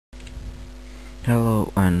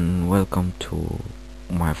Hello and welcome to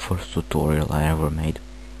my first tutorial I ever made.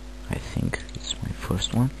 I think it's my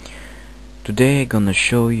first one. Today I'm gonna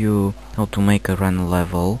show you how to make a random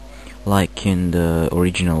level like in the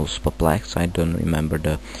original Supaplex. I don't remember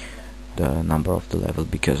the number of the level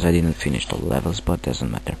because I didn't finish all the levels, but doesn't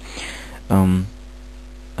matter.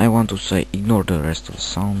 I want to say ignore the rest of the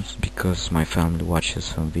sounds because my family watches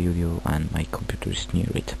some video and my computer is near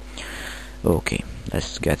it. Okay,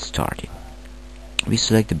 let's get started. We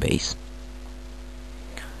select the base.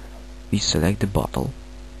 We select the bottle,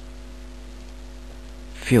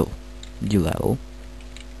 fill the level,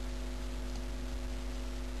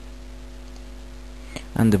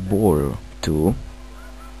 and the border too.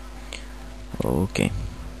 Okay.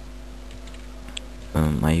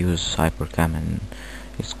 I use hypercam and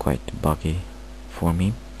it's quite buggy for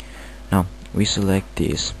me. Now we select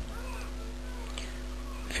this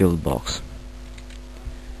fill box,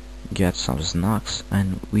 get some snacks,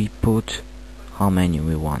 and we put how many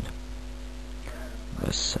we want.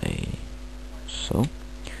 Let's say so.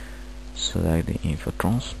 Select the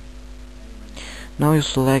infotrons. Now you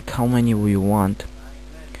select how many we want,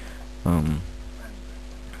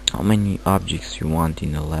 how many objects you want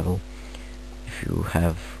in a level. If you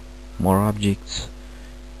have more objects,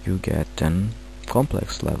 you get an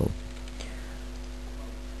complex level,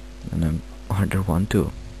 and a harder one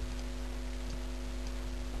too.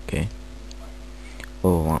 Okay.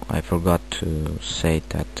 Oh, I forgot to say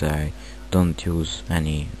that I don't use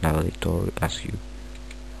any aleatoriu as you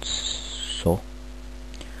saw.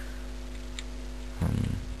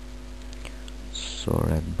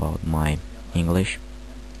 Sorry about my English.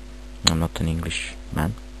 I'm not an English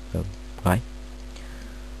man, guy.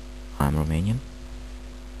 I'm Romanian.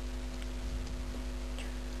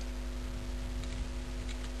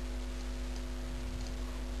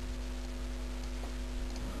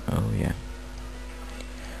 Oh yeah.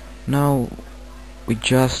 Now we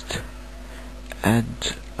just add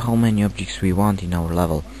how many objects we want in our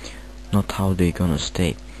level, not how they gonna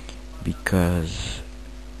stay, because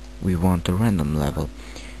we want a random level.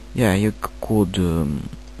 Yeah, you could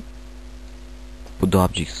put the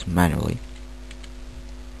objects manually,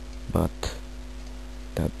 but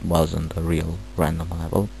that wasn't a real random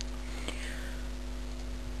level.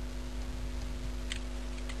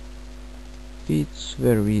 It's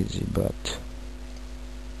very easy, but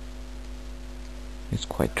it's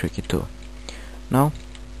quite tricky too. Now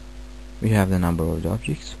we have the number of the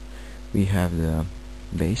objects, we have the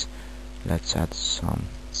base. Let's add some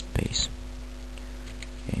space.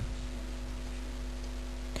 Okay.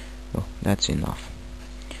 Oh, that's enough.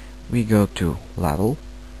 We go to level,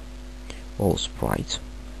 all sprites,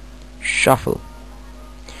 shuffle.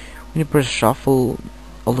 When you press shuffle,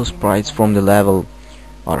 all the sprites from the level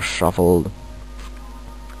are shuffled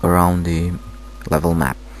around the level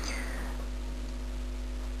map.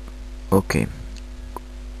 Okay,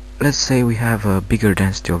 let's say we have a bigger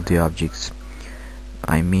density of the objects.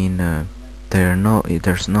 I mean,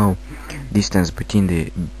 there's no distance between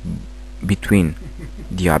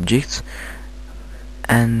the objects,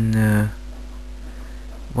 and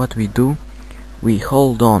what we do, we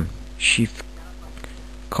hold on Shift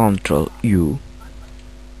Control U,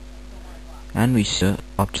 and we set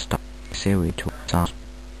up to start. Say we to sound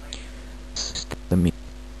the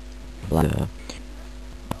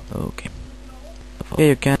okay. Here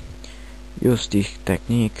you can use this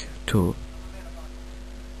technique to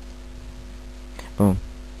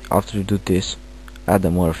after you do this, add a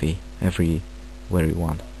morphe everywhere you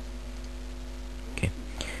want. Okay.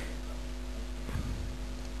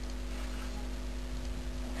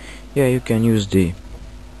 Yeah, you can use the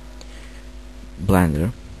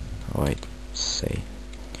blender. Right, say.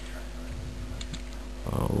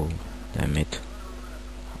 Oh, damn it.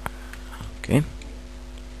 Okay.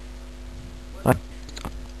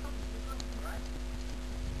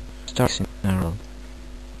 Start in general.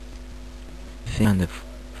 And the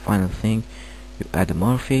final thing, you add a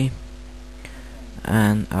morphe,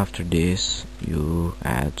 and after this you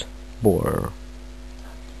add border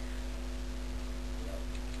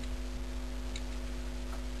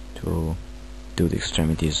to do the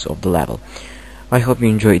extremities of the level. I hope you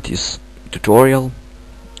enjoyed this tutorial,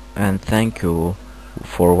 and thank you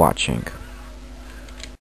for watching.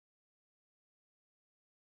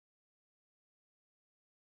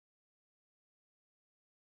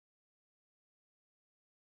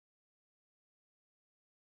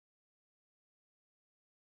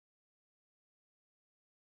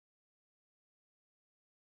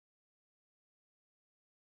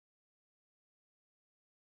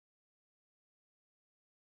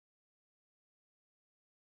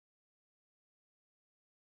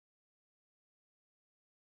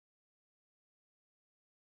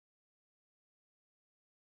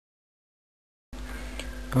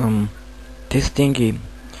 This thingy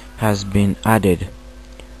has been added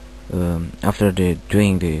after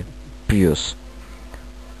doing the previous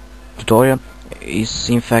tutorial. Is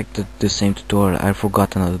in fact the same tutorial. I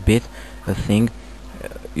forgot a little bit a thing.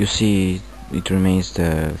 You see, it remains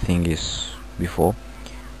the thing is before.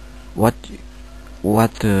 What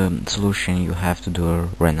solution you have to do a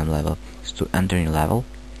random level is to enter in level,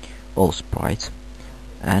 all sprites,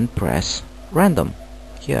 and press random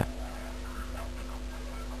here,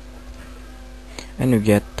 and you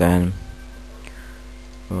get then,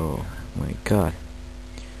 oh my god,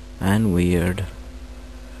 and weird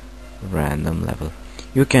random level.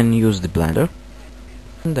 You can use the blender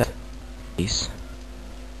and that is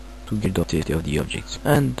to get the activity of the objects,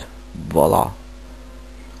 and voila,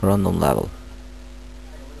 random level.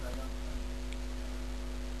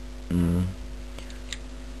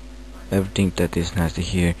 Everything that is nice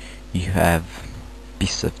here, you have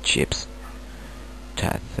piece of chips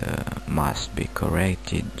that must be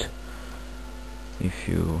corrected if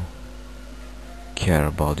you care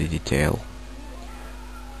about the detail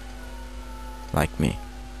like me.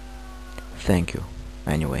 Thank you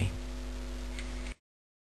anyway.